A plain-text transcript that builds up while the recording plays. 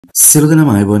සියලු දෙනාම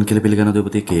ආයුබෝවන් කියලා පිළිගන්න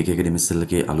ඔබතේ කේක් එක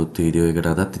ඩිමිස්සල්ගේ අලුත් වීඩියෝ එකකට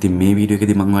අදත් ඉතින් මේ වීඩියෝ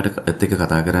එකේදී මම ඔයාලට එක්ක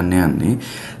කතා කරන්න යන්නේ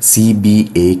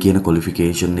CBA කියන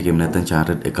qualification එකේ නැත්නම්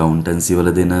chartered accountancy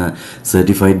වල දෙන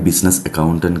certified business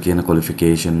accountant කියන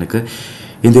qualification එක.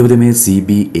 ඉතින් මේ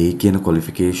CBA කියන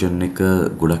qualification එක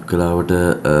ගොඩක් වෙලාවට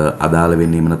අදාළ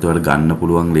වෙන්නේ නැත්නම් ඔයාලට ගන්න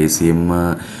පුළුවන් ලේසියෙන්ම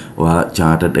ඔයා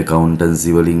chartered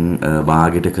accountancy වලින්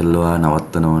භාගයට කළා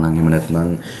නවත්තනවා නම් එහෙම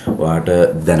නැත්නම් ඔයාට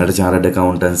දැනට chartered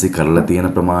accountancy කරලා තියෙන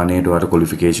ප්‍රමාණයට ඔයාට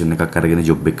qualification එකක් අරගෙන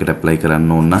job එකකට apply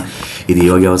කරන්න ඕන. ඉතින්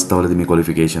මේ වගේ අවස්ථාවලදී මේ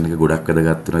qualification එක ගොඩක්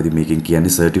වැදගත් වෙනවා. ඉතින් මේකෙන්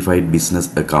කියන්නේ certified business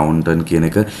accountant කියන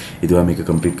එක. ඉතින් ඔයා මේක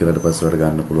complete කරලා පස්සේ ඔයාට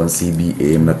ගන්න පුළුවන්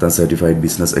CBA නැත්නම් certified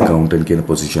business accountant කියන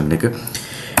position එක.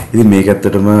 ඉතින් මේක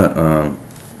ඇත්තටම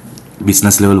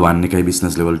business level 1 එකයි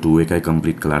business level 2 එකයි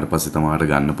complete කළාට පස්සේ තමයි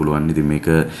ගන්න පුළුවන්. ඉතින් මේක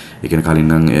ඒ කියන්නේ කලින්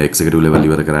නම් executive level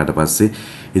ඉවර කරාට පස්සේ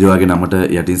ඉතින් ඔයගේ නමට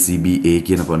යටින් CBA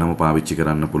කියන නම පාවිච්චි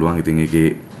කරන්න පුළුවන්. ඉතින්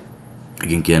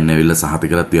එකකින් කියන්නේ ඇවිල්ලා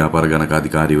සහතිකරත් ව්‍යාපාර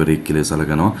ගණකාධිකාරීවරයෙක් කියලා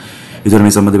සලකනවා. ඉතින්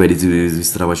මේ සම්බන්ධ වැඩි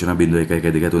විස්තර අවශ්‍ය නම්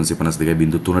 0112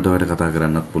 352 352 කතා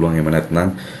කරන්නත් පුළුවන්. එහෙම නැත්නම්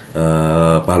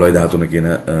 1513 කියන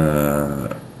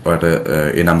ඔයාට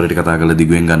ඒ නම්බරයට කතා කරලා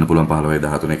දිගුවෙන් ගන්න පුළුවන්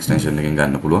 1513 එක්ස්ටෙන්ෂන් එකෙන්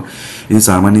ගන්න පුළුවන්. ඉතින්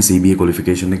සාමාන්‍ය CBA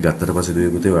qualification එක ගත්තට පස්සේ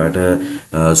දෙවියන්ගේ ඔයාට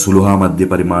සුළු හා මධ්‍ය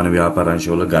පරිමාණ ව්‍යාපාර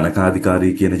අංශවල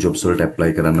ගණකාධිකාරී කියන jobs වලට apply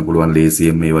කරන්න පුළුවන්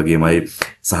ලේසියෙන්. මේ වගේමයි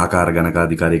සහකාර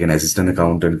ගණකාධිකාරී කියන assistant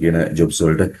accountant කියන jobs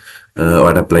වලට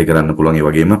ඔයාට apply කරන්න පුළුවන්. ඒ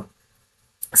වගේම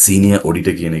senior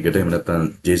auditor කියන එකට එහෙම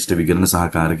නැත්නම් ජ්‍යෙෂ්ඨ විගණන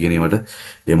සහකාර කියන ඒවට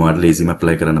එමාට ලේසියෙන්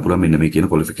apply කරන්න පුළුවන්. මෙන්න මේ කියන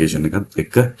qualification එකත්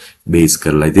එක්ක base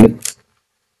කරලා. ඉතින්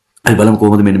අපි බලමු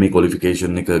කොහොමද මෙන්න මේ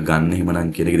qualification එක ගන්න එහෙමනම්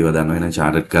කියන එක දිවා දන්නවා. එහෙනම්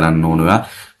chartered කරන්න ඕන ඔයා.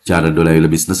 chartered වල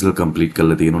ඇවිල්ලා business වල complete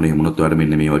කරලා තියෙනවනේ. එහෙම වුණොත් ඔයාලට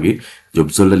මෙන්න මේ වගේ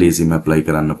jobs වල ලේසියෙන් apply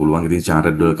කරන්න පුළුවන්. ඉතින්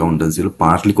chartered accountancy වල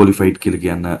partly qualified කියලා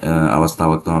කියන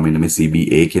අවස්ථාවක් තමයි මෙන්න මේ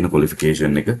CBA කියන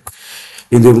qualification එක.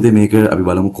 ඉතින් මේක අපි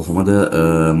බලමු කොහොමද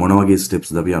මොන වගේ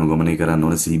steps ද අපි අනුගමනය කරන්න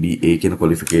ඕන CBA කියන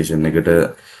qualification එකට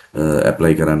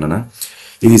apply කරන්න නම්.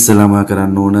 ඉතින් ඉස්සෙල්ලාම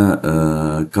කරන්න ඕන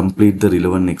complete the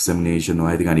relevant examination.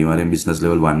 ඔයා ඉතින් අනිවාර්යෙන් business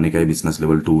level 1 එකයි business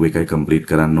level 2 එකයි complete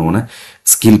කරන්න ඕන.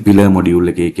 skill pillar module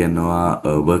එකේ කියනවා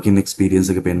working experience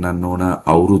එක පෙන්වන්න ඕන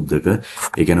අවුරුද්දක.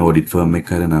 ඒ කියන්නේ audit firm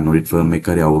එකක හරි non audit firm එකක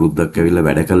හරි අවුරුද්දක් ඇවිල්ලා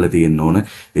වැඩ කරලා තියෙන්න ඕන.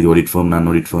 ඉතින් audit firm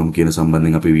non audit firm කියන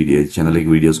සම්බන්ධයෙන් අපි වීඩියෝ channel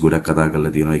එකේ videos ගොඩක් කතා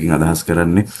කරලා තියෙනවා. ඒකෙන් අදහස්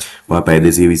කරන්නේ ඔයා පැය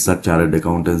 220ක් chartered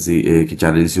accountancy ඒකේ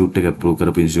chartered institute එක approve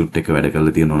කරපු institute එක වැඩ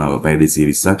කරලා තියෙන්න ඕන. පැය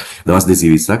 220ක් දවස්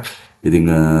 220ක්. ඉතින්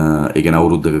ඒ කියන්නේ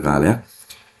අවුරුද්දක කාලයක්.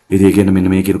 ඉතින් ඒ කියන්නේ මෙන්න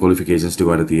මේ කියන qualifications ටික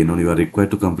වල තියෙනවා. You are required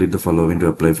to complete the following to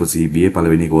apply for CBA.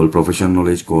 පළවෙනි එක all professional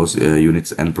knowledge course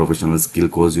units and professional skill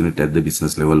course unit at the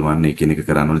business level 1 ඒ කියන එක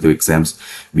කරන්න ඕනේ. ඒ exams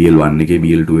BL1 එකේ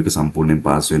BL2 එක සම්පූර්ණයෙන්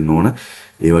පාස් වෙන්න ඕන.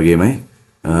 ඒ වගේමයි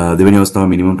දෙවෙනි අවස්ථාව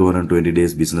minimum 220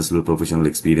 days business level professional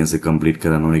experience එක complete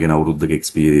කරන්න ඕනේ. කියන අවුරුද්දක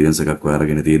experience එකක්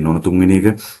ඔයාලගෙන තියෙන්න ඕන. තුන්වෙනි එක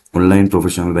online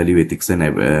professional value ethics and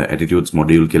attitudes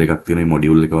module කියලා එකක් තියෙනවා. මේ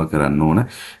module එක කරන්න ඕන.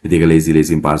 ඉතින් ඒක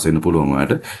ලේසියෙන් පාස් වෙන්න පුළුවන්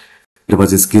ඔයාලට. ඊට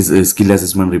පස්සේ skill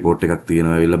assessment report එකක්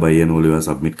තියෙනවා. ඒවිලා biannual ඒවා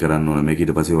submit කරන්න ඕන. මේක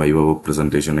ඊට පස්සේ viva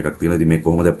presentation එකක් තියෙනවා. ඉතින් මේක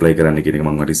කොහොමද apply කරන්න කියන එක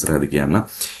මම ඔයාලට ඉස්සරහදී කියන්නම්.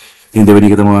 ඉතින් දෙවෙනි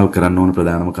එක තමයි කරන්න ඕන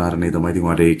ප්‍රධානම කාරණේ තමයි ඉතින්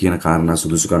ඔයාලට ඒ කියන කාරණා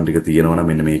සුදුසුකම් ටික තියෙනවා නම්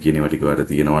මෙන්න මේ කියන ඒවා ටික ඔයාලට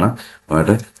තියෙනවා නම්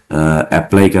ඔයාලට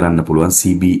apply කරන්න පුළුවන්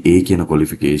CBA කියන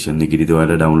qualification එක. ඉතින්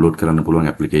ඔයාලට download කරන්න පුළුවන්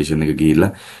application එක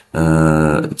ගිහිල්ලා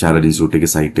chartered institute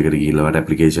එකේ site එකට ගිහිල්ලා ඔයාලට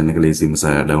application එක ලේසියෙන්ම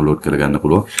download කරගන්න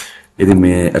පුළුවන්. ඉතින්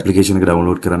මේ application එක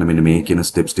download කරන්න මෙන්න මේ කියන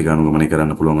steps ටික අනුගමනය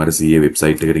කරන්න පුළුවන්. අර CA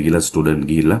website එකට ගිහිල්ලා student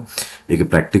ගිහිල්ලා ඒක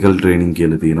practical training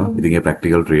කියලා තියෙනවා. ඉතින් ඒ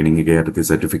practical training එක යටතේ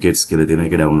certificates කියලා තියෙනවා.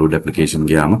 ඒක download application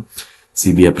ගියාම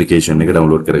CBA application එක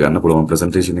download කරගන්න පුළුවන්.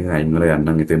 presentation එක අයින් වෙලා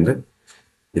යන්නම් එතෙන්ද.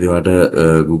 ඉතින්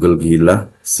ඔයාලට Google ගිහිල්ලා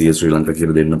CA Srilanka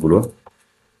කියලා දෙන්න පුළුවන්.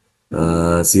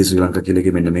 CA Srilanka කියලා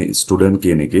එකේ මෙන්න මේ student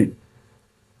කියන එකේ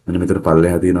මෙන්න මෙතන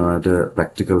පල්ලෙහා තියෙනවාට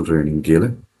practical training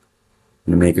කියලා.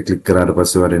 මේක ක්ලික් කරාට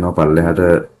පස්සේ ඔයාලට එනවා පල්ලෙහාට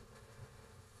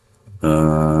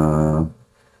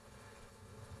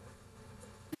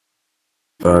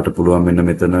ඔයාලට පුළුවන් මෙන්න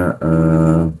මෙතන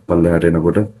පල්ලෙහාට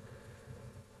එනකොට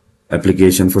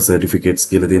application for certificates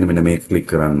කියලා තියෙන මෙන්න මේක ක්ලික්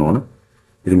කරන්න ඕන.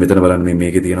 ඉතින් මෙතන බලන්න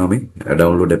මේකේ තියෙනවා මේ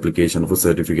download application for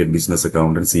certificate business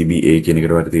accountant CBA කියන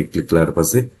එකට ඔයාලට ක්ලික් කළාට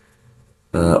පස්සේ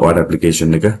ඔයාලට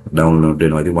application එක download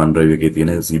වෙනවා. ඉතින් OneDrive එකේ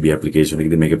තියෙන CBA application එක.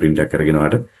 ඉතින් මේක print එකක් අරගෙන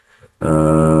ඔයාලට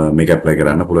මේක apply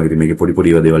කරන්න පුළුවන්. ඉතින් මේකේ පොඩි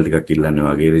පොඩි දේවල් ටිකක් ඉල්ලන්නේ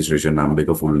වගේ registration number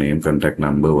එක full name contact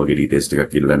number වගේ details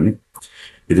ටිකක් ඉල්ලන්නේ.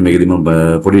 ඉතින් මේකෙදි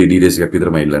මම පොඩි details එකක්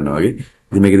විතරම ඉල්ලනවා වගේ.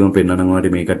 ඉතින් මේකෙදි මම පෙන්නනවා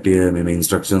ඔයාලට මේ කට්ටිය මේ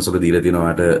instructions වල දීලා තියෙනවා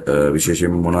ඔයාලට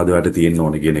විශේෂයෙන්ම මොනවද ඔයාලට තියෙන්න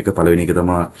ඕනේ කියන එක. පළවෙනි එක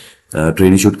තමයි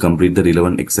trainee should complete the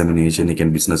relevant examination. ඒ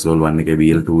කියන්නේ business level 1 එකේ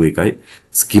BL2 එකයි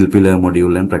skill pillar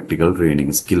module and practical training.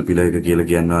 skill pillar එක කියලා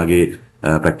කියන්නේ ඔයාගේ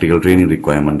ප්‍රැක්ටිකල් ට්‍රේනින්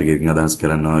රික්වයර්මන්ට් එකකින් අදහස්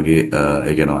කරනවා වගේ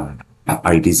ඒ කියනවා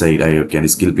IT සයිඩ් අය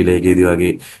කියන්නේ ස්කිල් පිළ එකේදී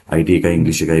වගේ IT එකයි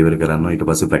ඉංග්‍රීසි එකයි ඉවර කරනවා ඊට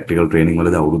පස්සේ ප්‍රැක්ටිකල් ට්‍රේනින්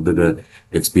වලදී අවුරුද්දක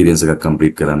එක්ස්පීරියන්ස් එකක්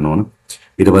කම්ප්ලීට් කරන්න ඕන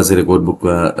ඊට පස්සේ රෙකෝඩ් බුක්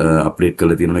අප්ඩේට්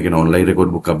කරලා තියෙනවා කියන ඔන්ලයින්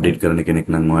රෙකෝඩ් බුක් අප්ඩේට් කරන කෙනෙක්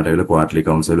නම් ඔයාට ඇවිල්ලා ක්වාටර්ලි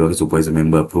කවුන්සිල් වගේ සුපර්වයිසර්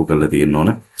මෙම්බර් අප්‍රූව් කරලා තියෙන්න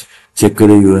ඕන check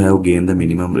whether you have gained the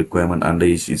minimum requirement under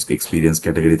each experience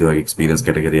category तो experience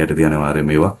category යටදී අනිවාර්යයෙන්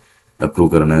මේවා approve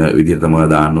කරන විදිහට තමයි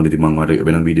දාන්න ඕනේ. ඉතින් මම ඔයාලට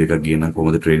වෙනම වීඩියෝ එකක් ගේන්නම්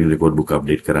කොහොමද training record book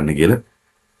update කරන්න කියලා.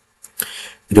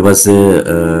 ඊට පස්සේ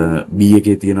B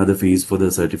එකේ තියෙනවද fees for the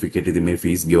certificate ඉතින් මේ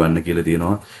fees ගෙවන්න කියලා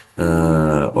තියෙනවා.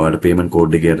 ඔයාලට payment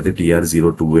code එක යටතේ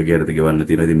TR02 එක යටතේ ගෙවන්න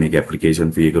තියෙනවා. ඉතින් මේක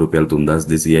application fee එක රුපියල්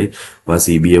 3200යි. ඔයා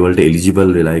CBA වලට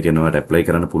eligible වෙලා ඒ කියන්නේ ඔයාලට apply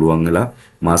කරන්න පුළුවන් වෙලා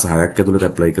මාස 6ක් ඇතුළත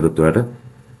apply කරොත් ඔයාලට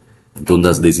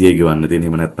 3200 ගෙවන්න තියෙන.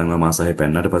 එහෙම නැත්නම් මාස 6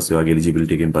 පෙන්නට පස්සේ ඔයාගේ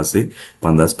eligibility එකෙන් පස්සේ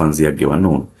 5500ක් ගෙවන්න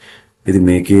ඕන. ඉතින්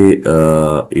මේකේ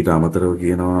ඊට අමතරව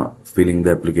කියනවා filling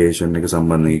the application එක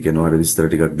සම්බන්ධයෙන් කියනවා register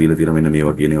ටිකක් දීලා තියෙනවා මෙන්න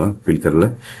මේවා කියන ඒවා fill කරලා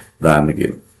දාන්න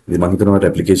කියලා. ඉතින් මම හිතනවා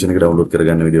application එක download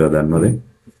කරගන්න විදිහව දන්නවද?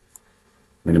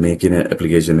 මෙන්න මේ කියන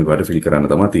application එක වලට fill කරන්න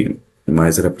තමයි තියෙන්නේ. මම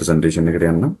ඉස්සර presentation එකට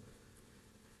යන්න.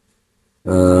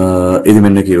 ඉතින්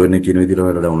මෙන්න කියන විදිහට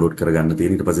ඔයාලා download කරගන්න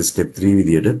තියෙන. ඊට පස්සේ step 3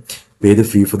 විදිහට pay the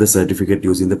fee for the certificate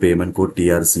using the payment code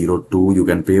TR02 you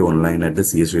can pay online at the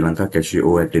CS Srilanka cashier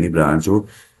or at any branch of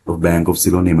Bank of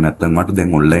Ceylon එහෙම නැත්නම් මට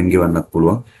දැන් online ගෙවන්නත්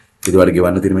පුළුවන්. ඉතින් ඔයාලා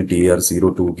ගෙවන්න තියෙන මේ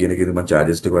TR02 කියන එකේ මම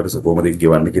charges ටික වලට කොහොමද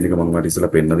ගෙවන්න කියන එක මම ඔයාලට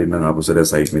ඉස්සලා පෙන්නලා දෙන්නම් ආපුසරය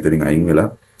site මෙතනින් අයින් වෙලා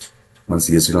මම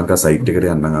CS Srilanka site එකට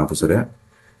යන්නම් ආපුසරය.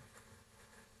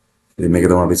 ඉතින් මේක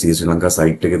තමයි අපි CS Srilanka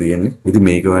site එක තියෙන්නේ. ඉතින්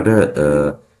මේක වට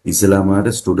ඉස්ලාමාට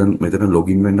ස්ටුඩන්ට් මෙතන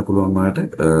ලොගින් වෙන්න පුළුවන් මාට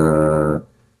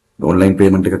ඔන්ලයින්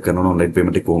පේමන්ට් එකක් කරනවා ඔන්ලයින්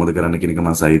පේමන්ට් එක කොහොමද කරන්න කියන එක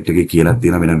මම සයිට් එකේ කියලා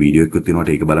තියෙනවා වෙන වීඩියෝ එකක්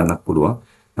තියෙනවාට ඒක බලන්නත් පුළුවන්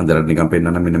මම දැනට නිකන්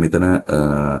පෙන්නන්නම් මෙන්න මෙතන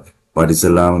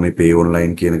පාටිසලාම මේ pay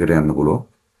online කියන එකට යන්න පුළුවන්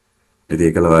ඉතින්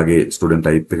ඒකල වාගේ ස්ටුඩන්ට්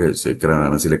ටයිප් එක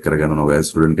කරන සිලෙක්ට් කරගන්න ඕන ඔයා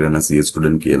ස්ටුඩන්ට් කරන CS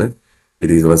ස්ටුඩන්ට් කියලා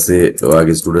ඉතින් ඊට පස්සේ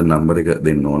ඔයාගේ ස්ටුඩන්ට් නම්බර් එක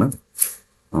දෙන්න ඕන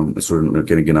ස්ටුඩන්ට්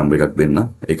කෙනෙක්ගේ නම්බර් එකක් දෙන්න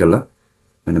ඒකල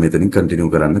මෙන්න මෙතනින් කන්ටිනියු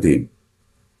කරන්න තියෙනවා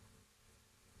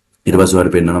ඊට පස්සේ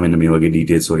ඔයාලට පෙන්නනවා මෙන්න මේ වගේ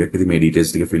ඩීටේල්ස් වගේක්. ඉතින් මේ ඩීටේල්ස්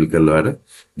ටික ෆිල් කරලා ඔයාලට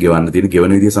ගෙවන්න තියෙන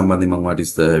ගෙවන විදිය සම්බන්ධයෙන් මම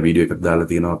ඔයාලට වීඩියෝ එකක් දාලා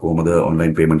තියෙනවා කොහොමද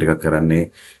ඔන්ලයින් පේමන්ට් එකක් කරන්නේ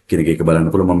කියන එක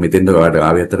බලන්න පුළුවන්. මම මෙතෙන්ද ඔයාලට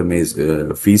ආවේ අතර මේ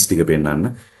ෆීස් ටික පෙන්නන්න.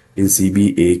 ඉතින්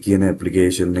CBA කියන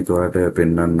ඇප්ලිකේෂන් එක ඔයාලට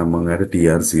පෙන්නන්නම් මම ඔයාලට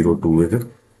TR02 එක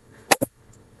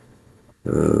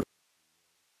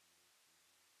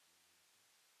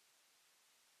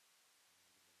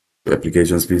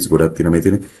applications fees ගොඩක් තියෙනවා මේ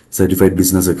තියෙන certified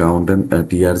business accountant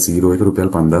TR0 එක රුපියල්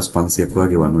 5500ක්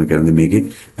වගේ ගෙවන්න ඕනේ. කියන්නේ මේකේ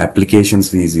applications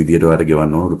fees විදියට ඔයාලට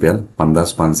ගෙවන්න ඕන රුපියල්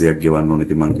 5500ක් ගෙවන්න ඕනේ.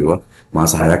 ඉතින් මම කිව්වා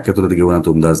මාස 6ක් ඇතුළත ගෙවුණා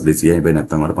 3200යි. හැබැයි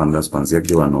නැත්නම් ඔයාලට 5500ක්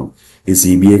ගෙවන්න ඕන. මේ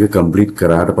CBA එක complete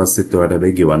කරාට පස්සෙත් ඔයාලට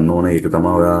හැබැයි ගෙවන්න ඕන. ඒක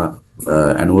තමයි ඔයා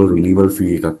annual renewal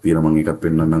fee එකක් තියෙනවා. මම ඒකත්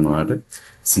පෙන්නන්නම් ඔයාලට.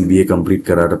 CBA complete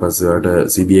කරාට පස්සේ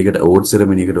ඔයාලට CBA එකට award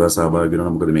ceremony එකට ඔයා සහභාගී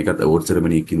වෙනවා. මොකද මේකත් award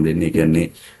ceremony එකකින් දෙන්නේ. ඒ කියන්නේ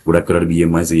ගොඩක් වෙලාවට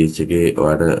BMI CH එකේ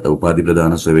ඔයාලට උපාධි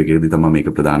ප්‍රදාන සේවකයෙක්දී තමයි මේක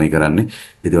ප්‍රදානය කරන්නේ.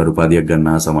 ඉතින් ඔයාලට උපාධියක්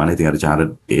ගන්නා සමානයි. ඉතින් අර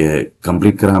chartered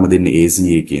complete කරාම දෙන්නේ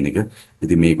ACA කියන එක.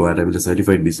 ඉතින් මේක ඔයාලට ඇවිල්ලා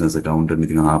certified business accountant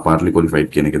ඉතින් partly qualified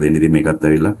කියන එක දෙන්නේ. ඉතින් මේකත්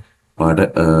ඇවිල්ලා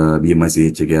ඔයාලට BMI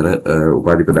CH එකේ අර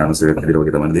උපාධි ප්‍රදාන සේවකයෙක් විදිහට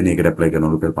වගේ තමයි දෙන්නේ. ඒකට apply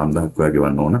කරනවා රුපියල් 5000ක් වගේ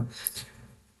ගෙවන්න ඕන.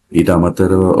 ඊට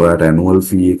අමතරව ඔයාට annual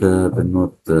fee එක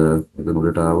පෙන්නුවොත් එතන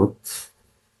උඩට ආවොත්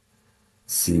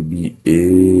CBA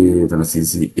එතන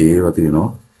CCA වතිනවා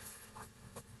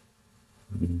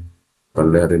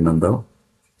පල්ලෙහාට එන්නම් තව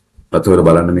අතවල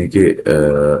බලන්න මේකේ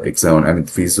exam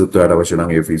and fees උත් ඔයාට අවශ්‍ය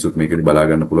නම් ඒ fees උත් මේකෙදි බලා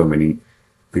ගන්න පුළුවන් වෙනි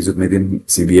fees උත් මේ තියෙන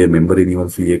CBA member renewal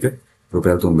fee එක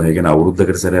රුපියල් 3000 කියන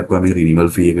අවුරුද්දකට සැරයක් වගේ මේ renewal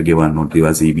fee එක ගෙවන්න ඕනේ. ඊට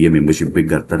පස්සේ CBA membership එක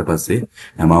ගත්තට පස්සේ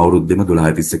හැම අවුරුද්දෙම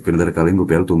 12:31 වෙනිදාට කලින්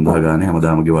රුපියල් 3000 ගානේ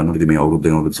හැමදාම ගෙවන්න ඕනේ. ඉතින් මේ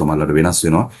අවුරුද්දෙන් අවුරුද්ද සමහරවිට වෙනස්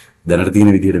වෙනවා. දැනට තියෙන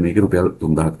විදිහට මේක රුපියල්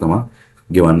 3000ක් තමයි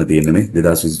ගෙවන්න තියෙන්නේ මේ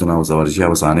 2023 වර්ෂයේ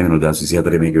අවසානයේ වෙන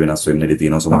 2024 මේක වෙනස් වෙන්න ඉඩ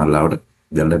තියෙනවා සමහරවිට.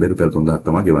 දැනට බැරි රුපියල් 3000ක්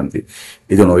තමයි ගෙවන්න තියෙන්නේ.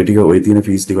 ඉතින් ඔය තියෙන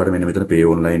fees ටික වල මෙන්න මෙතන pay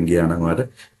online ගියා නම්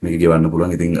ඔයාලට මේක ගෙවන්න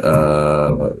පුළුවන්. ඉතින්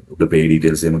උඩ pay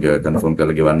details එහෙම confirm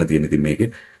කරලා ගෙවන්න තියෙන. ඉතින්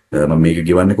මේකේ මම මේක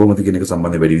ගෙවන්නේ කොහොමද කියන එක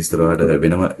සම්බන්ධව වැඩි විස්තර වලට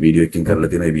වෙනම වීඩියෝ එකකින් කරලා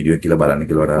තියෙනවා. ඒ වීඩියෝ එක කියලා බලන්න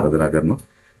කියලා වඩා ආරාධනා කරනවා.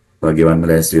 ඔයා ගෙවන්න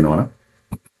ලෑස්ති වෙනවා.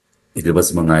 ඊට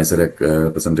පස්සේ මම ආයෙසරක්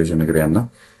ප්‍රසන්ටේෂන් එකට යන්න.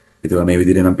 ඉතින් මේ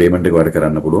විදිහට නම් පේමන්ට් එක වඩ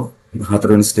කරන්න පුළුවන්.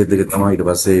 හතරවෙනි ස්ටේජ් එක තමයි ඊට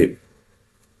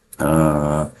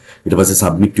පස්සේ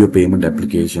submit your payment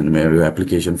application මේ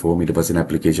application form ඊට පස්සේ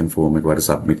application form එක වඩ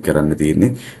submit කරන්න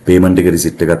තියෙන්නේ. payment එක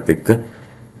receipt එකත් එක්ක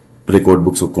record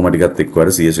books ඔක්කොම ටිකත් එක්ක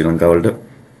වඩ CS ශ්‍රී ලංකාව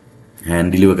වලට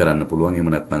hand deliver කරන්න පුළුවන්. එහෙම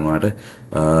නැත්නම් ඔයාලට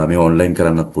මේ online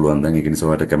කරන්නත් පුළුවන්. දැන් ඒක නිසා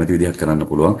ඔයාලට කැමති විදිහක් කරන්න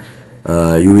පුළුවන්.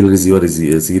 You will receive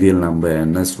a serial number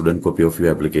and a student copy of your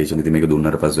application. ඉතින් මේක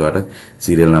දුන්නාට පස්සේ ඔයාලට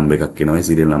serial number එකක් එනවා.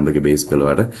 serial number එකේ base කරලා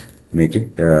ඔයාලට මේකේ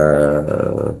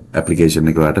application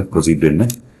එක ඔයාලට proceed වෙන්න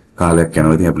කාලයක්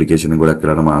යනවා. ඉතින් application එක ගොඩක්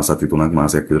වෙලාවට මාස 3ක්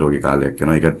මාසයක් විතර වගේ කාලයක්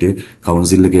යනවා. ඒ කට්ටිය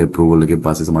council එකේ approval එකෙන්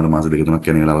පස්සේ සමහර මාස 2-3ක්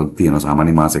යන වෙලාවල් තියෙනවා.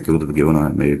 සාමාන්‍ය මාසයක් විතර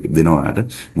ගෙවනවා මේ දෙනවා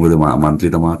ඔයාලට. මොකද monthly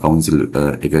තමයි council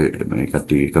එක මේ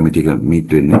කට්ටිය committee එක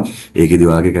meet වෙන්නේ. ඒකෙදි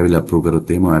වාගේ කැවිලා approve කරොත්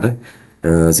එහෙම ඔයාලට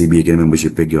CBA කියන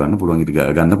membership එක ගෙවන්න පුළුවන්. ඉතින්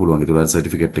ගන්න පුළුවන්. ඒක ඔයාලට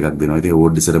certificate එකක් දෙනවා. ඉතින්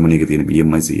award ceremony එක තියෙන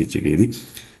BMI CH එකේදී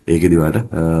ඒකෙදි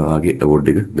ඔයාලට වාගේ award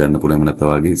එක ගන්න පුළුවන්. එහෙම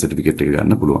නැත්නම් වාගේ certificate එක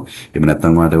ගන්න පුළුවන්. එහෙම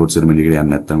නැත්නම් ඔයාලට award ceremony එකට යන්න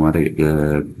නැත්නම් ඔයාලට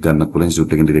ගන්න පුළුවන්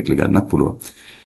institute එකෙන් directly ගන්නත් පුළුවන්.